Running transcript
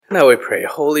Now we pray,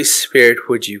 Holy Spirit,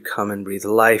 would you come and breathe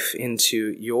life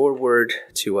into your word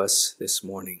to us this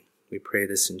morning? We pray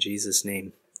this in Jesus'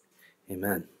 name.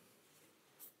 Amen.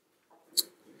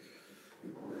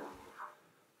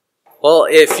 Well,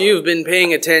 if you've been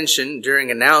paying attention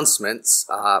during announcements,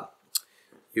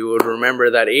 you would remember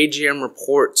that AGM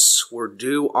reports were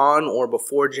due on or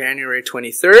before January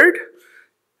 23rd,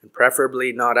 and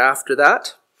preferably not after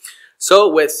that. So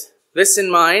with this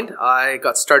in mind, I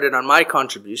got started on my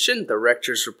contribution, the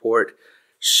Rector's Report,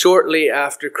 shortly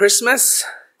after Christmas.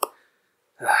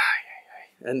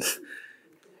 And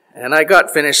I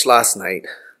got finished last night.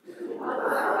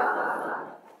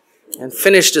 And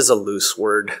finished is a loose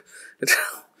word.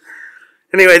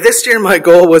 Anyway, this year my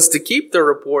goal was to keep the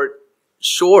report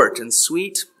short and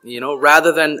sweet,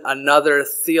 rather than another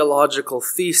theological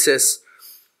thesis.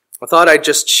 I thought I'd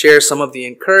just share some of the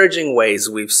encouraging ways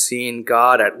we've seen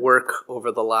God at work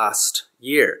over the last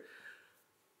year.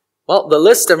 Well, the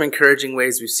list of encouraging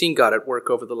ways we've seen God at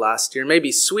work over the last year may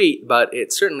be sweet, but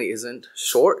it certainly isn't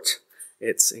short.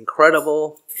 It's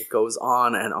incredible. It goes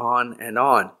on and on and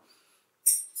on.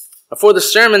 For the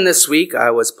sermon this week,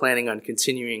 I was planning on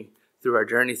continuing through our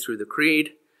journey through the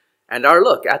Creed and our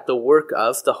look at the work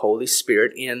of the Holy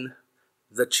Spirit in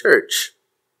the church.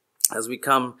 As we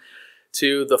come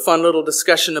to the fun little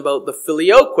discussion about the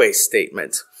Filioque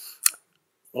statement.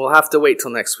 We'll have to wait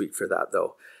till next week for that,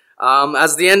 though.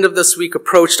 As the end of this week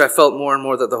approached, I felt more and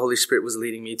more that the Holy Spirit was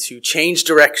leading me to change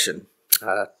direction,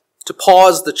 to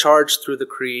pause the charge through the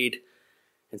Creed,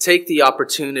 and take the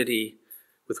opportunity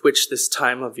with which this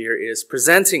time of year is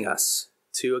presenting us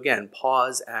to, again,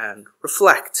 pause and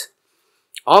reflect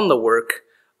on the work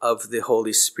of the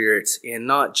Holy Spirit in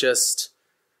not just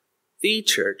the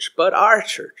church, but our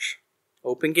church.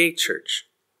 Open Gate Church.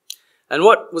 And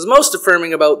what was most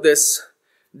affirming about this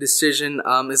decision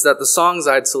is that the songs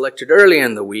I'd selected early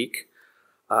in the week,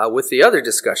 with the other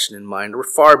discussion in mind, were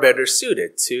far better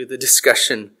suited to the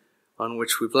discussion on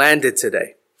which we've landed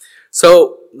today.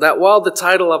 So that while the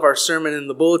title of our sermon in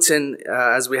the bulletin,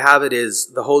 as we have it,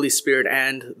 is The Holy Spirit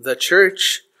and the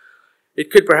Church, it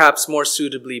could perhaps more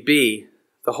suitably be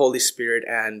The Holy Spirit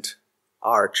and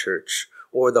our church,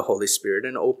 or The Holy Spirit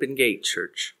and Open Gate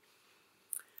Church.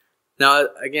 Now,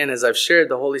 again, as I've shared,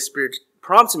 the Holy Spirit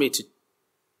prompted me to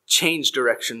change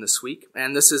direction this week.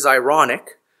 And this is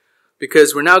ironic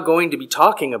because we're now going to be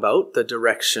talking about the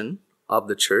direction of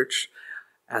the church.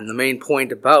 And the main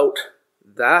point about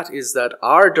that is that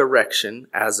our direction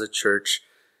as a church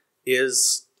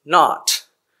is not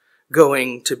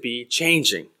going to be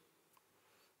changing.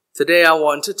 Today, I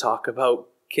want to talk about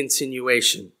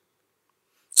continuation.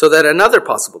 So that another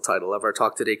possible title of our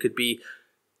talk today could be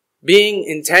being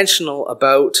intentional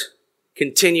about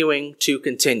continuing to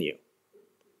continue.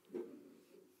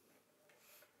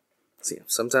 See,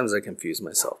 sometimes I confuse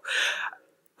myself.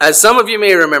 As some of you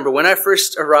may remember, when I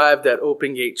first arrived at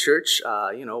Open Gate Church,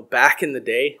 back in the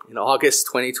day, in August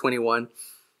 2021,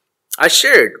 I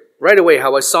shared right away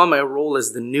how I saw my role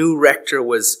as the new rector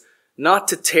was not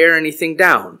to tear anything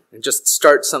down and just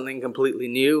start something completely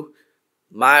new,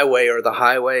 my way or the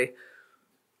highway,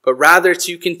 but rather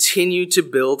to continue to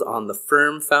build on the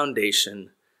firm foundation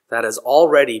that has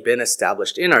already been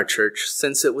established in our church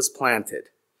since it was planted.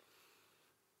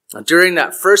 Now, during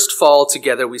that first fall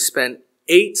together, we spent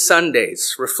 8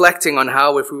 Sundays reflecting on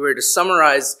how, if we were to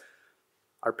summarize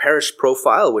our parish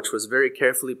profile, which was very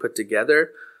carefully put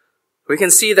together, we can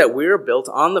see that we're built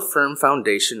on the firm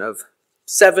foundation of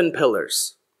 7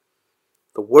 pillars: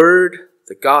 the Word,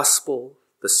 the Gospel,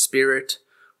 the Spirit,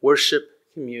 worship,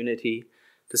 community,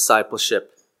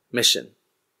 discipleship, mission.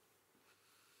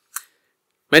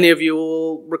 Many of you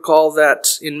will recall that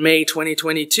in May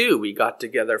 2022, we got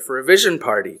together for a vision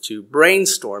party to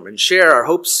brainstorm and share our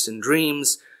hopes and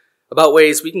dreams about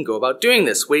ways we can go about doing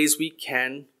this, ways we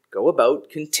can go about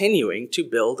continuing to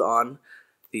build on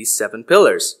these 7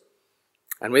 pillars.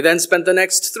 And we then spent the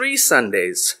next 3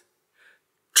 Sundays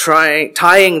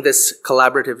tying this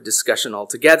collaborative discussion all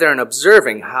together and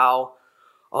observing how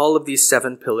all of these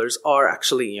 7 pillars are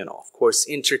actually, of course,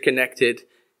 interconnected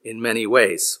in many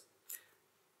ways.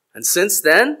 And since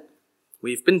then,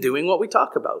 we've been doing what we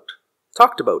talked about,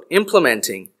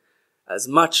 implementing as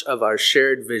much of our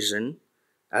shared vision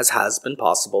as has been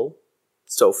possible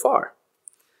so far.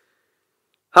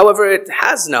 However, it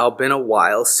has now been a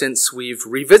while since we've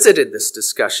revisited this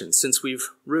discussion, since we've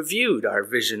reviewed our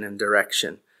vision and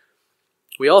direction.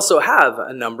 We also have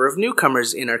a number of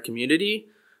newcomers in our community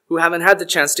who haven't had the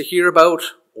chance to hear about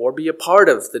or be a part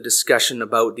of the discussion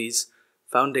about these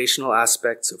foundational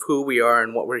aspects of who we are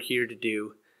and what we're here to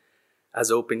do as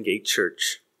Open Gate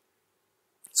Church.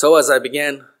 So as I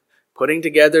began putting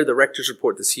together the Rector's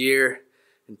Report this year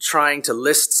and trying to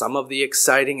list some of the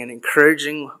exciting and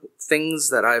encouraging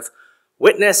things that I've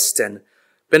witnessed and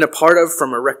been a part of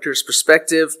from a rector's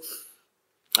perspective,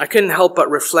 I couldn't help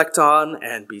but reflect on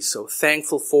and be so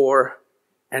thankful for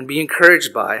and be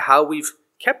encouraged by how we've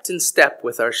kept in step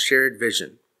with our shared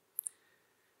vision.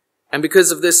 And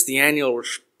because of this, the annual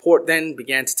report then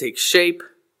began to take shape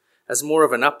as more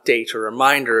of an update, a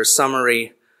reminder, a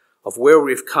summary of where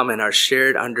we've come in our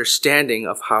shared understanding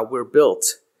of how we're built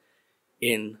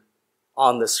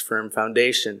on this firm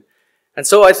foundation. And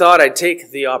so I thought I'd take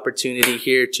the opportunity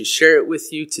here to share it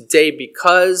with you today,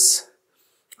 because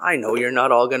I know you're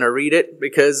not all going to read it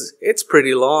because it's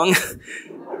pretty long.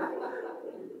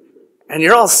 And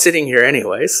you're all sitting here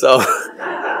anyway, so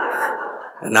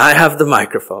and I have the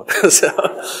microphone.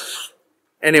 So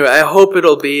anyway, I hope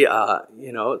it'll be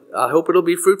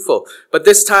fruitful. But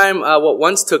this time, what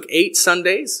once took 8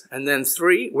 Sundays and then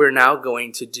 3, we're now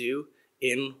going to do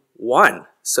in 1.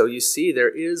 So you see,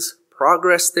 there is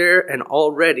progress there and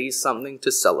already something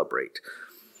to celebrate.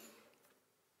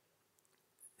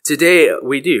 Today,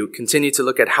 we do continue to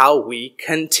look at how we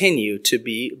continue to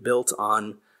be built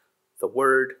on the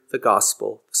Word, the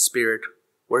Gospel, the Spirit,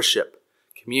 worship,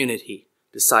 community,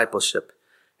 discipleship,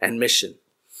 and mission.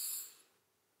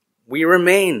 We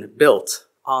remain built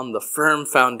on the firm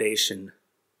foundation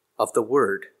of the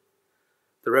Word,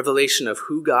 the revelation of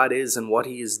who God is and what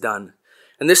He has done.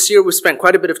 And this year we spent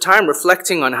quite a bit of time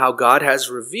reflecting on how God has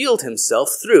revealed Himself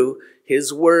through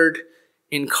His Word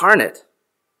incarnate.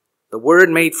 The Word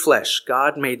made flesh,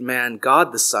 God made man,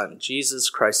 God the Son, Jesus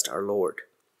Christ our Lord.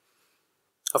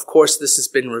 Of course, this has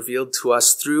been revealed to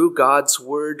us through God's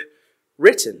Word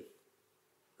written,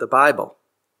 the Bible.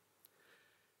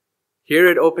 Here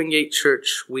at Open Gate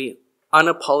Church, we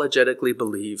unapologetically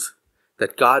believe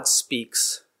that God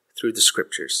speaks through the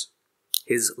Scriptures,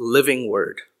 His living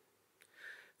Word,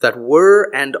 that were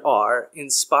and are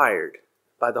inspired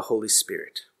by the Holy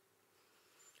Spirit.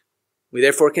 We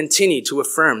therefore continue to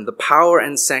affirm the power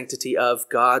and sanctity of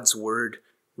God's Word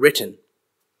written,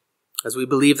 as we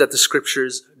believe that the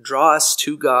Scriptures draw us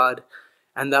to God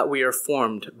and that we are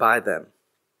formed by them.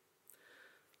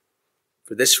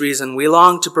 For this reason, we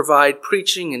long to provide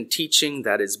preaching and teaching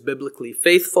that is biblically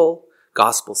faithful,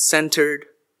 gospel-centered,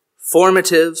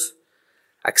 formative,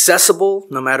 accessible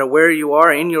no matter where you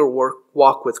are in your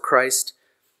walk with Christ,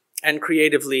 and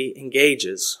creatively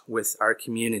engages with our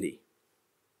community.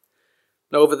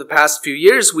 Now, over the past few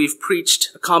years, we've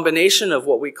preached a combination of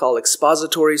what we call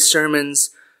expository sermons,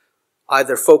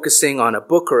 either focusing on a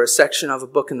book or a section of a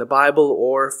book in the Bible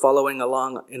or following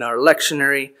along in our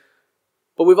lectionary.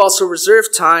 But we've also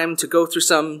reserved time to go through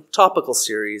some topical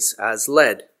series as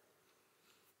led.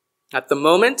 At the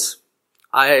moment,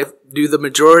 I do the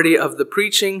majority of the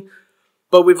preaching,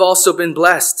 but we've also been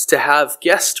blessed to have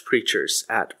guest preachers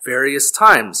at various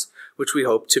times, which we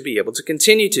hope to be able to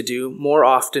continue to do more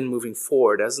often moving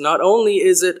forward, as not only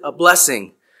is it a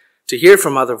blessing to hear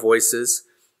from other voices,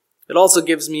 it also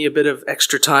gives me a bit of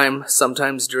extra time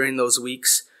sometimes during those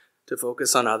weeks to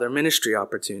focus on other ministry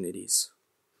opportunities,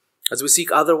 as we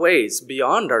seek other ways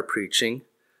beyond our preaching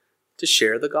to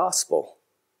share the gospel.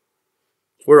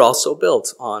 We're also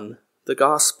built on the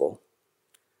gospel.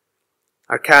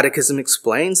 Our catechism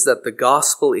explains that the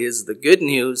gospel is the good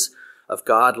news of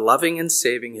God loving and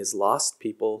saving His lost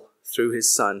people through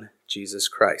His Son, Jesus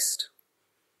Christ.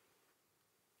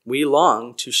 We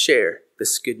long to share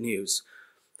this good news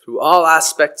through all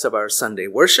aspects of our Sunday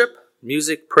worship,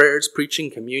 music, prayers, preaching,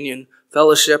 communion,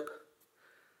 fellowship,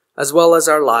 as well as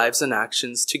our lives and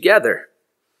actions together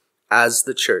as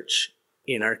the church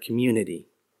in our community.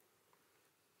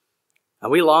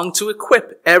 And we long to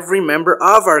equip every member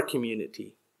of our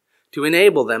community to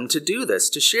enable them to do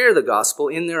this, to share the gospel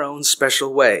in their own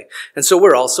special way. And so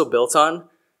we're also built on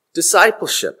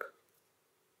discipleship.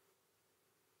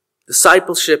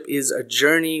 Discipleship is a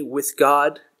journey with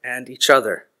God and each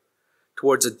other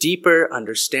towards a deeper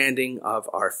understanding of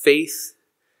our faith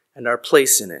and our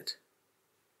place in it.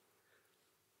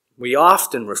 We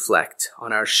often reflect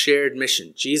on our shared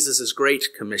mission, Jesus' great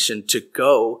commission to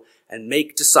go and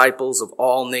make disciples of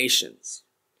all nations.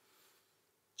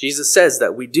 Jesus says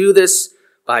that we do this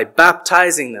by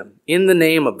baptizing them in the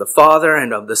name of the Father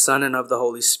and of the Son and of the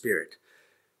Holy Spirit.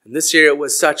 And this year it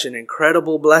was such an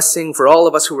incredible blessing for all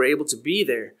of us who were able to be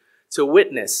there to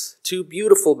witness 2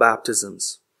 beautiful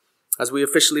baptisms, as we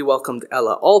officially welcomed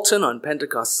Ella Alton on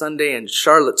Pentecost Sunday and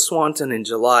Charlotte Swanton in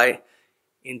July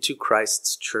into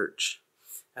Christ's church.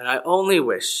 And I only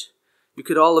wish you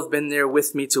could all have been there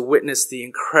with me to witness the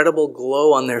incredible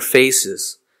glow on their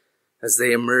faces as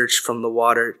they emerged from the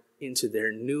water into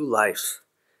their new life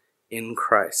in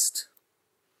Christ.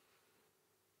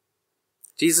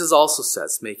 Jesus also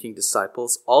says making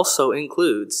disciples also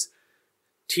includes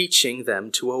teaching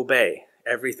them to obey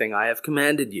everything I have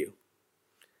commanded you.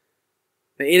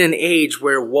 In an age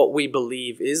where what we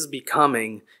believe is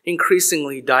becoming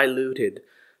increasingly diluted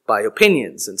by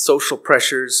opinions and social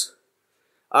pressures,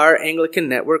 our Anglican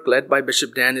network, led by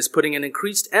Bishop Dan, is putting an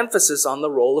increased emphasis on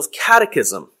the role of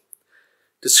catechism,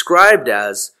 described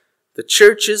as the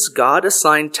Church's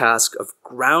God-assigned task of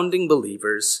grounding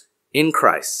believers in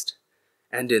Christ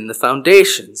and in the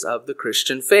foundations of the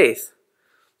Christian faith.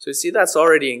 So you see, that's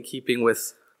already in keeping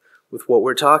with what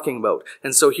we're talking about.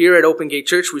 And so here at Open Gate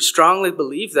Church, we strongly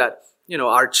believe that,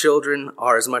 our children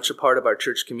are as much a part of our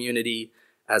church community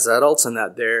as adults, and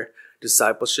that their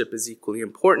discipleship is equally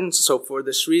important. So for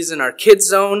this reason, our Kids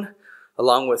Zone,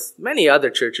 along with many other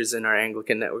churches in our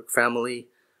Anglican network family,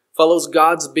 follows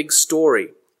God's big story,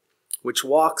 which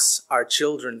walks our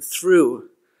children through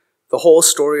the whole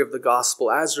story of the gospel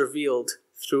as revealed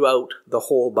throughout the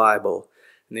whole Bible.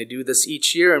 And they do this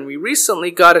each year, and we recently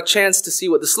got a chance to see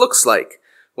what this looks like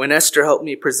when Esther helped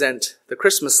me present the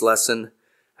Christmas lesson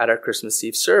at our Christmas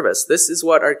Eve service. This is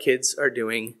what our kids are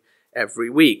doing every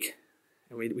week.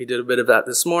 And we did a bit of that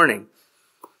this morning.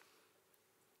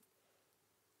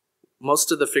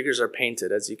 Most of the figures are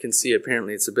painted. As you can see,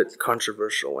 apparently it's a bit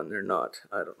controversial when they're not.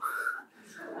 I don't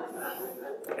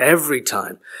every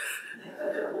time.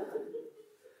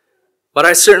 But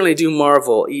I certainly do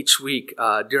marvel each week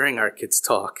during our kids'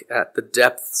 talk at the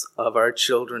depths of our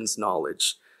children's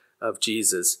knowledge of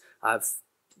Jesus.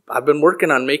 I've been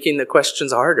working on making the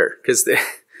questions harder because they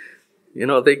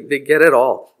get it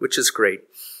all, which is great.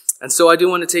 And so I do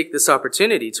want to take this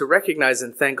opportunity to recognize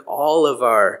and thank all of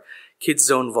our Kids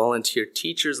Zone volunteer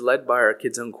teachers, led by our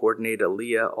Kids Zone coordinator,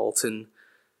 Leah Alton,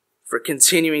 for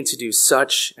continuing to do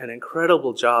such an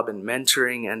incredible job in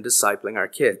mentoring and discipling our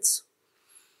kids.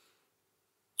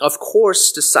 Of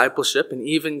course, discipleship and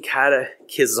even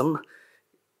catechism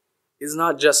is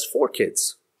not just for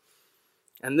kids.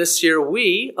 And this year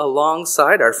we,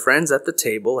 alongside our friends at the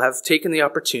table, have taken the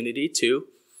opportunity to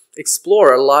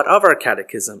explore a lot of our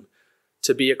catechism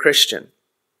to be a Christian.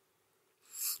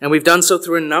 And we've done so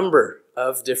through a number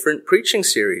of different preaching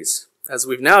series, as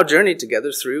we've now journeyed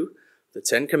together through the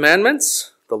Ten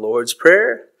Commandments, the Lord's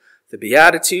Prayer, the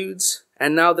Beatitudes,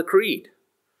 and now the Creed.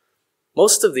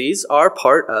 Most of these are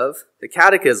part of the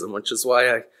Catechism, which is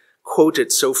why I quote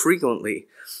it so frequently.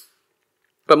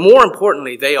 But more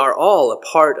importantly, they are all a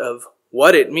part of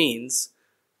what it means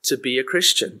to be a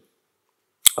Christian,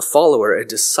 a follower, a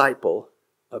disciple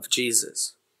of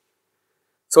Jesus.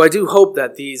 So I do hope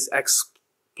that these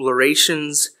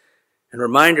explorations and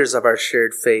reminders of our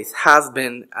shared faith have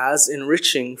been as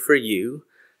enriching for you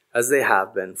as they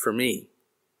have been for me.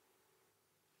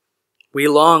 We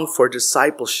long for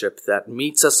discipleship that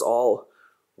meets us all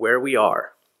where we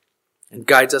are and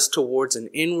guides us towards an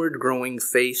inward growing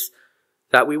faith,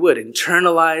 that we would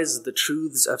internalize the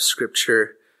truths of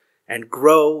Scripture and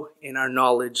grow in our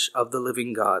knowledge of the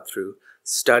living God through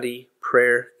study,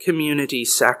 prayer, community,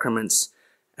 sacraments,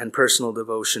 and personal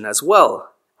devotion, as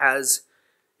well as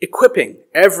equipping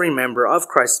every member of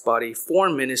Christ's body for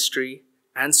ministry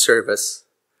and service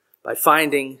by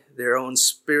finding their own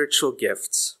spiritual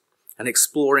gifts and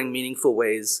exploring meaningful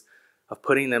ways of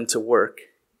putting them to work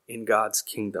in God's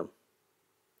kingdom.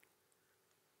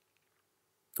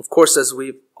 Of course, as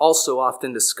we've also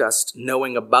often discussed,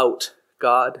 knowing about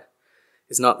God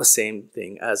is not the same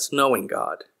thing as knowing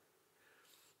God.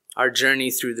 Our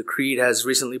journey through the Creed has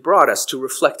recently brought us to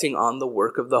reflecting on the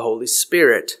work of the Holy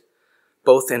Spirit,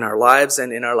 both in our lives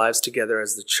and in our lives together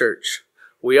as the church.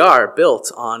 We are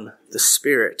built on the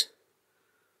Spirit.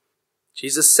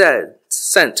 Jesus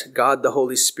sent God the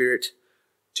Holy Spirit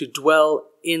to dwell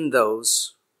in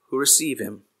those who receive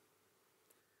him.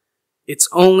 It's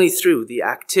only through the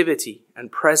activity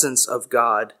and presence of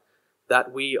God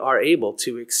that we are able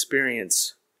to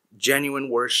experience genuine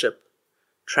worship,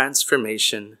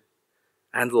 transformation,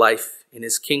 and life in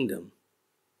his kingdom.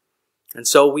 And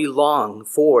so we long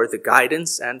for the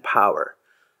guidance and power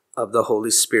of the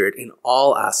Holy Spirit in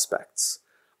all aspects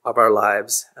of our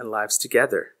lives and lives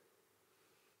together.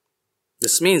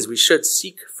 This means we should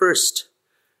seek first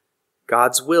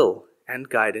God's will and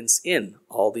guidance in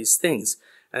all these things.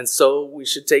 And so we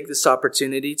should take this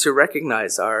opportunity to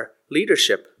recognize our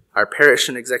leadership, our parish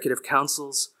and executive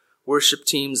councils, worship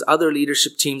teams, other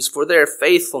leadership teams for their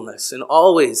faithfulness in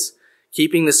always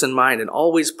keeping this in mind and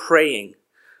always praying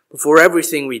before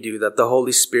everything we do that the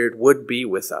Holy Spirit would be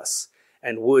with us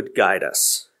and would guide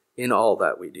us in all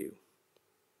that we do.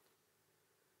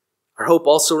 Our hope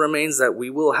also remains that we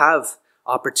will have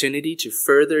opportunity to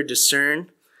further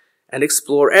discern and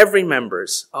explore every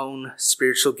member's own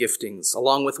spiritual giftings,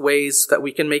 along with ways that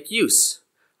we can make use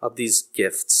of these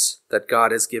gifts that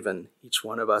God has given each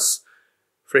one of us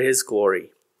for his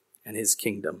glory and his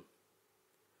kingdom.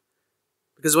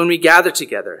 Because when we gather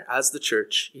together as the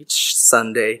church each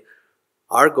Sunday,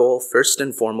 our goal first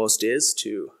and foremost is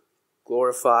to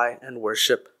glorify and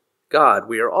worship God.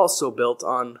 We are also built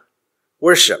on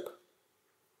worship.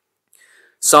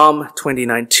 Psalm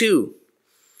 29:2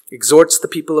 exhorts the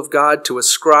people of God to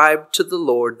ascribe to the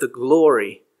Lord the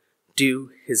glory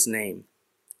due his name.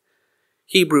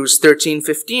 Hebrews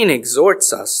 13:15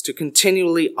 exhorts us to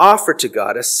continually offer to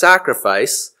God a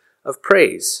sacrifice of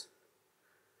praise.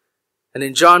 And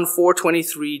in John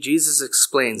 4:23, Jesus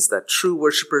explains that true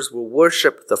worshipers will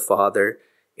worship the Father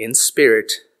in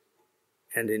spirit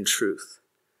and in truth.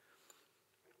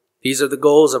 These are the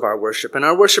goals of our worship, and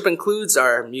our worship includes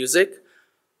our music,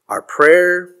 our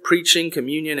prayer, preaching,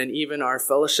 communion, and even our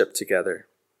fellowship together.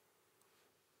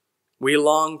 We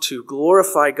long to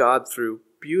glorify God through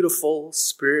beautiful,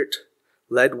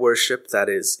 spirit-led worship that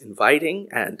is inviting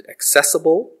and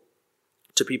accessible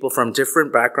to people from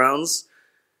different backgrounds,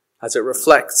 as it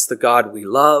reflects the God we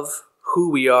love, who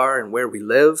we are, and where we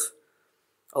live,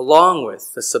 along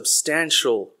with the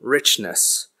substantial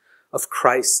richness of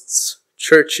Christ's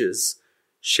church's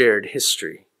shared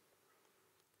history.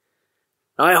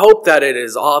 Now, I hope that it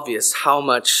is obvious how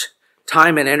much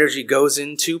time and energy goes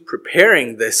into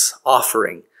preparing this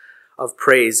offering of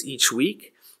praise each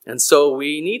week, and so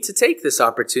we need to take this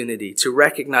opportunity to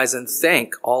recognize and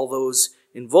thank all those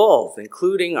involved,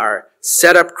 including our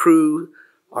setup crew,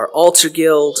 our altar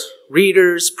guild,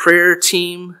 readers, prayer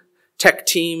team, tech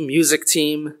team, music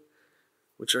team,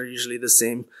 which are usually the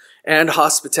same, and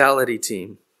hospitality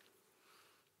team.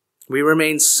 We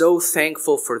remain so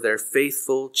thankful for their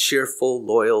faithful, cheerful,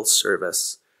 loyal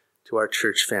service to our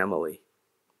church family.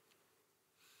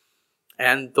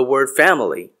 And the word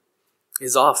family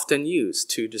is often used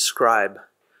to describe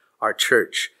our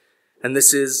church. And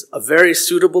this is a very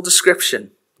suitable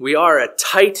description. We are a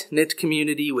tight-knit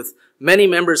community with many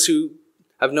members who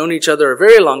have known each other a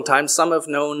very long time. Some have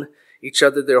known each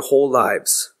other their whole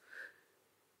lives.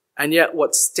 And yet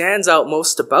what stands out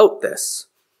most about this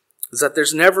is that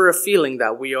there's never a feeling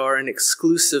that we are an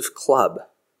exclusive club.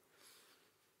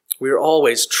 We are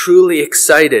always truly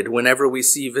excited whenever we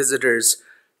see visitors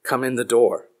come in the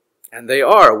door, and they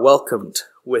are welcomed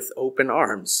with open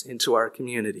arms into our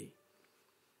community.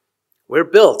 We're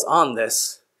built on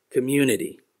this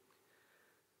community.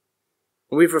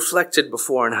 We've reflected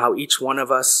before on how each one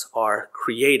of us are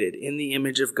created in the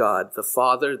image of God, the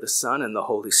Father, the Son, and the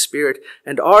Holy Spirit,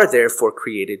 and are therefore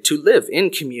created to live in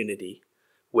community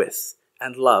with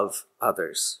and love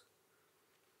others.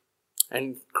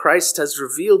 And Christ has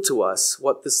revealed to us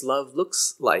what this love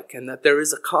looks like, and that there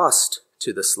is a cost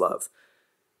to this love.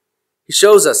 He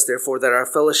shows us, therefore, that our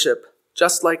fellowship,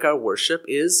 just like our worship,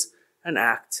 is an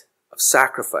act of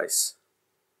sacrifice.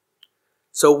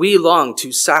 So we long to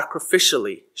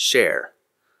sacrificially share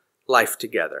life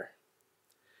together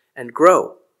and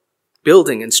grow,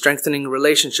 building and strengthening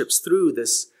relationships through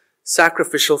this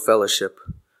sacrificial fellowship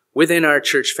within our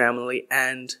church family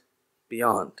and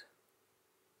beyond.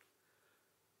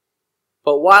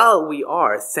 But while we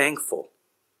are thankful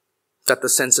that the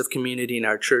sense of community in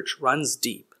our church runs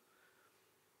deep,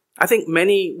 I think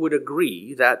many would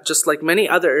agree that just like many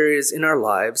other areas in our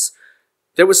lives,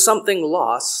 there was something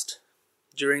lost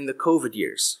during the COVID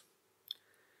years,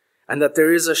 and that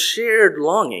there is a shared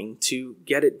longing to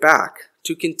get it back,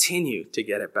 to continue to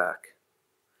get it back.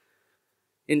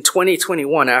 In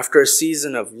 2021, after a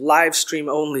season of live stream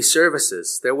only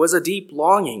services, there was a deep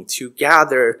longing to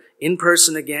gather in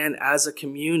person again as a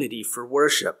community for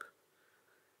worship.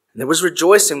 And there was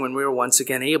rejoicing when we were once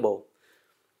again able.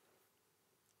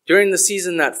 During the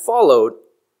season that followed,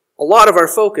 a lot of our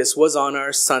focus was on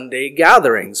our Sunday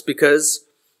gatherings because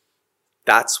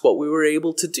that's what we were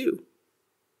able to do.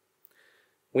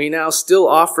 We now still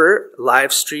offer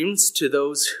live streams to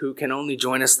those who can only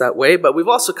join us that way, but we've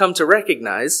also come to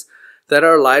recognize that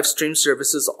our live stream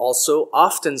services also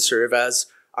often serve as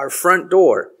our front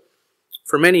door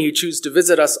for many who choose to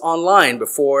visit us online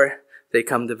before they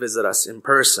come to visit us in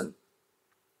person.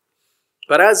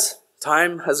 But as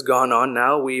time has gone on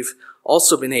now, we've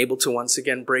also been able to once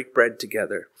again break bread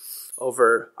together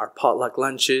over our potluck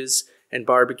lunches and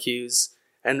barbecues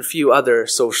and a few other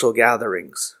social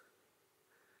gatherings.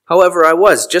 However, I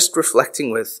was just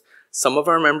reflecting with some of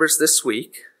our members this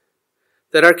week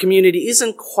that our community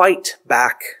isn't quite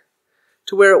back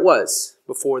to where it was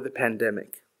before the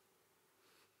pandemic.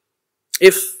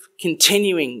 If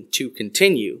continuing to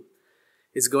continue,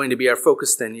 is going to be our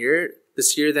focus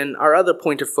this year, then our other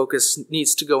point of focus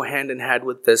needs to go hand in hand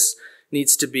with this,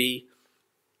 needs to be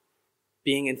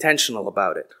being intentional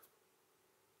about it.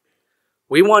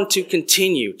 We want to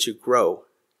continue to grow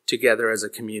together as a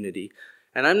community.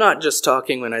 And I'm not just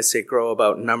talking when I say grow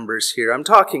about numbers here. I'm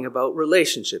talking about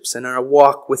relationships and our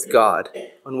walk with God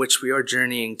on which we are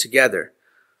journeying together.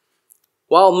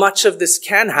 While much of this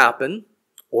can happen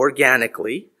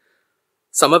organically,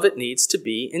 some of it needs to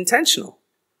be intentional.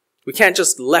 We can't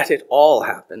just let it all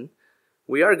happen.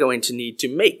 We are going to need to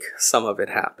make some of it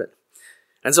happen.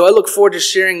 And so I look forward to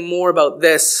sharing more about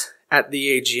this at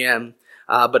the AGM.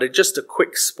 But just a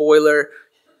quick spoiler,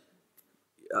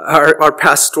 our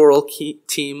pastoral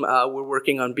team, we're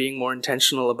working on being more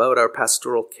intentional about our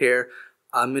pastoral care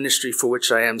ministry, for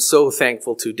which I am so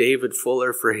thankful to David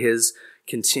Fuller for his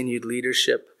continued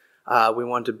leadership. We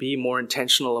want to be more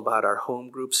intentional about our home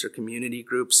groups or community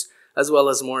groups, as well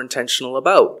as more intentional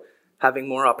about having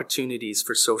more opportunities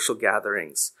for social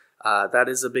gatherings. That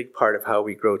is a big part of how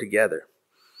we grow together,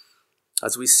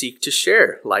 as we seek to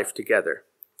share life together.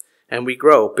 And we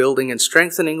grow, building and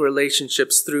strengthening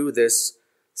relationships through this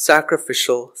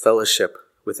sacrificial fellowship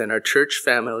within our church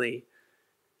family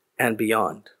and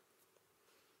beyond.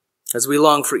 As we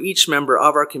long for each member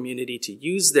of our community to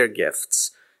use their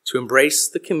gifts to embrace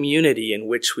the community in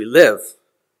which we live,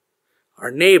 our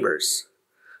neighbors,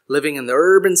 living in the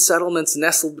urban settlements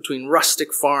nestled between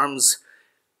rustic farms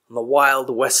on the wild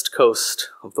west coast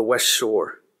of the West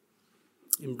Shore,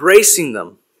 embracing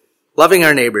them, loving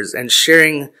our neighbors, and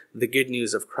sharing the good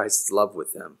news of Christ's love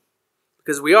with them.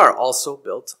 Because we are also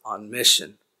built on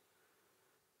mission.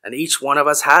 And each one of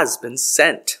us has been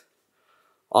sent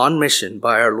on mission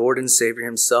by our Lord and Savior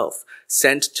himself,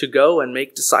 sent to go and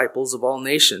make disciples of all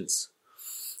nations.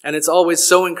 And it's always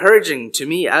so encouraging to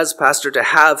me as pastor to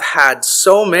have had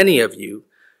so many of you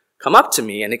come up to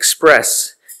me and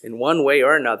express in one way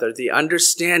or another the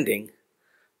understanding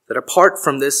that apart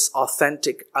from this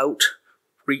authentic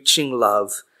outreaching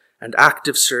love and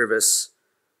active service,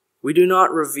 we do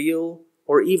not reveal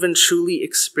or even truly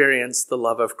experience the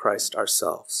love of Christ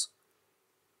ourselves.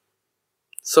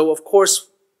 So, of course,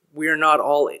 we are not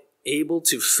all able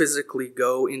to physically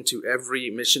go into every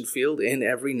mission field in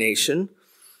every nation,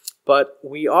 but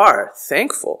we are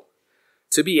thankful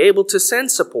to be able to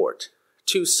send support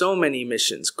to so many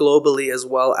missions, globally as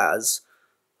well as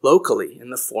locally, in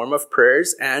the form of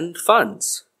prayers and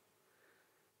funds.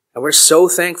 And we're so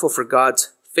thankful for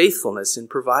God's faithfulness in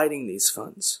providing these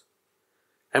funds.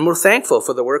 And we're thankful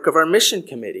for the work of our mission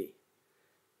committee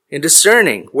in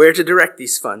discerning where to direct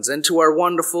these funds, and to our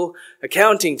wonderful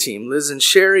accounting team, Liz and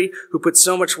Sherry, who put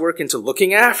so much work into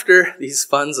looking after these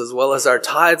funds as well as our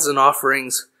tithes and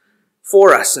offerings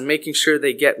for us and making sure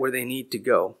they get where they need to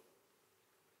go.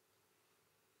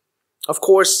 Of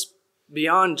course,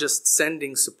 beyond just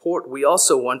sending support, we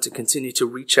also want to continue to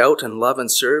reach out and love and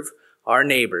serve our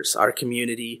neighbors, our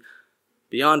community,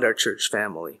 beyond our church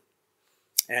family.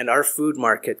 And our food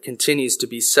market continues to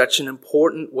be such an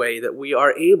important way that we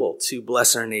are able to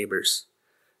bless our neighbors,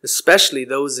 especially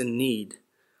those in need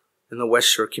in the West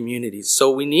Shore communities. So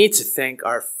we need to thank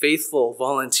our faithful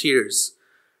volunteers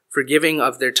for giving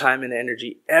of their time and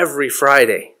energy every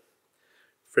Friday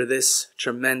for this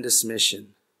tremendous mission.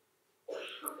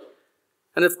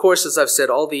 And of course, as I've said,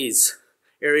 all these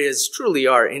areas truly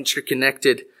are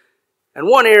interconnected. And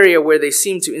one area where they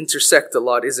seem to intersect a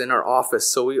lot is in our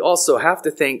office. So we also have to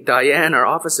thank Diane, our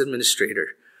office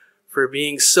administrator, for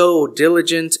being so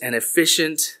diligent and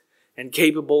efficient and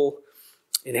capable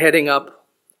in heading up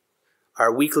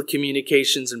our weekly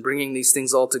communications and bringing these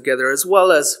things all together, as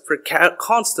well as for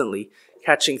constantly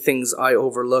catching things I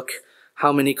overlook.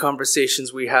 How many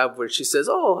conversations we have where she says,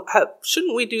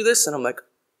 shouldn't we do this? And I'm like,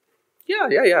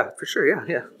 yeah, for sure,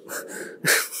 yeah.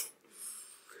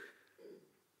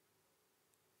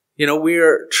 You know, we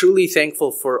are truly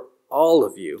thankful for all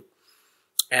of you.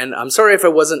 And I'm sorry if I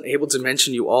wasn't able to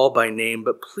mention you all by name,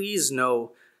 but please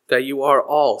know that you are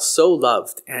all so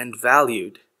loved and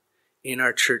valued in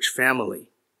our church family.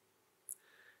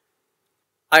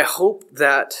 I hope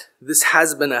that this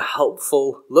has been a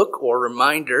helpful look or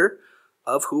reminder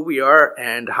of who we are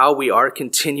and how we are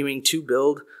continuing to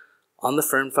build on the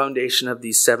firm foundation of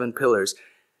these 7 pillars.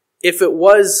 If it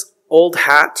was old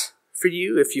hat for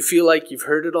you, if you feel like you've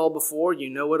heard it all before, you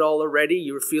know it all already,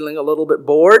 you're feeling a little bit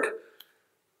bored,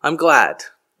 I'm glad.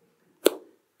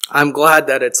 I'm glad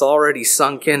that it's already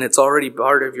sunk in, it's already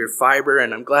part of your fiber,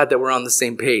 and I'm glad that we're on the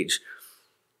same page.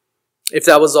 If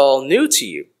that was all new to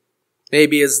you,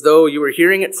 maybe as though you were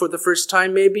hearing it for the first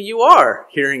time, maybe you are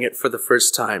hearing it for the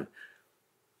first time,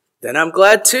 then I'm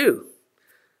glad too.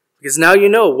 Because now you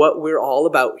know what we're all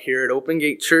about here at Open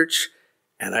Gate Church,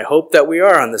 and I hope that we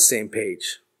are on the same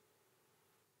page.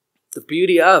 The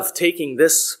beauty of taking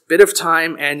this bit of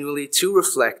time annually to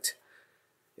reflect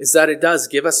is that it does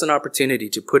give us an opportunity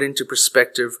to put into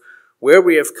perspective where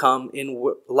we have come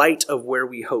in light of where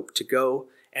we hope to go,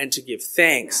 and to give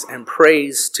thanks and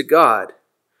praise to God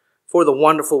for the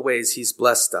wonderful ways He's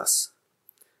blessed us.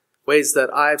 Ways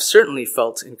that I've certainly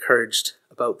felt encouraged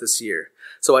about this year.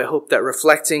 So I hope that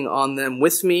reflecting on them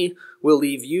with me will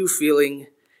leave you feeling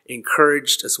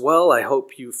encouraged as well. I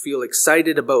hope you feel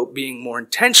excited about being more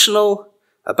intentional,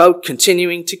 about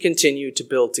continuing to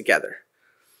build together.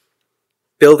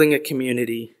 Building a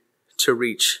community to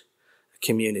reach a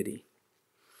community.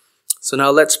 So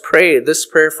now let's pray this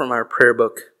prayer from our prayer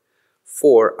book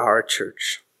for our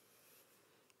church.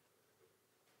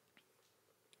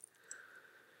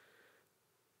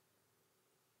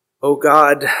 O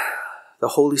God, the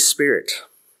Holy Spirit,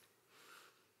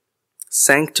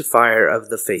 sanctifier of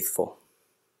the faithful,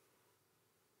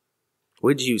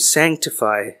 would you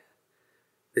sanctify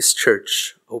this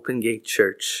church, Open Gate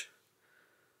Church,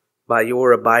 by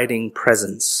your abiding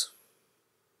presence.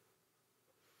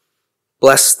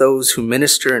 Bless those who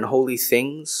minister in holy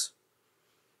things.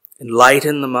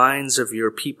 Enlighten the minds of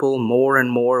your people more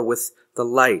and more with the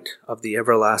light of the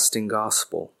everlasting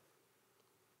gospel.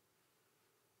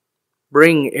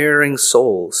 Bring erring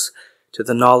souls to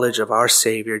the knowledge of our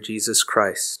Savior Jesus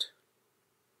Christ.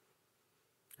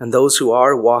 And those who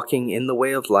are walking in the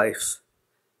way of life,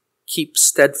 keep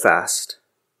steadfast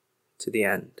to the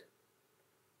end.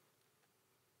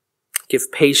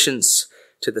 Give patience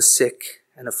to the sick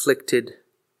and afflicted,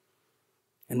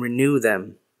 and renew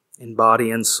them in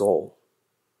body and soul.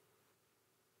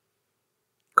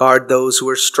 Guard those who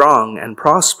are strong and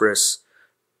prosperous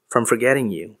from forgetting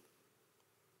you.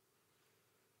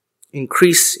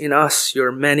 Increase in us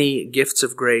your many gifts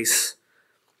of grace,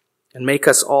 and make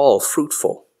us all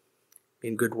fruitful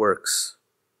in good works.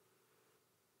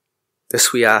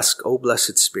 This we ask, O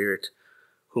blessed Spirit,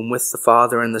 whom with the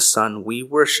Father and the Son we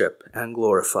worship and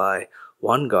glorify,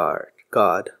 one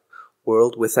God,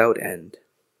 world without end.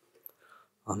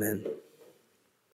 Amen.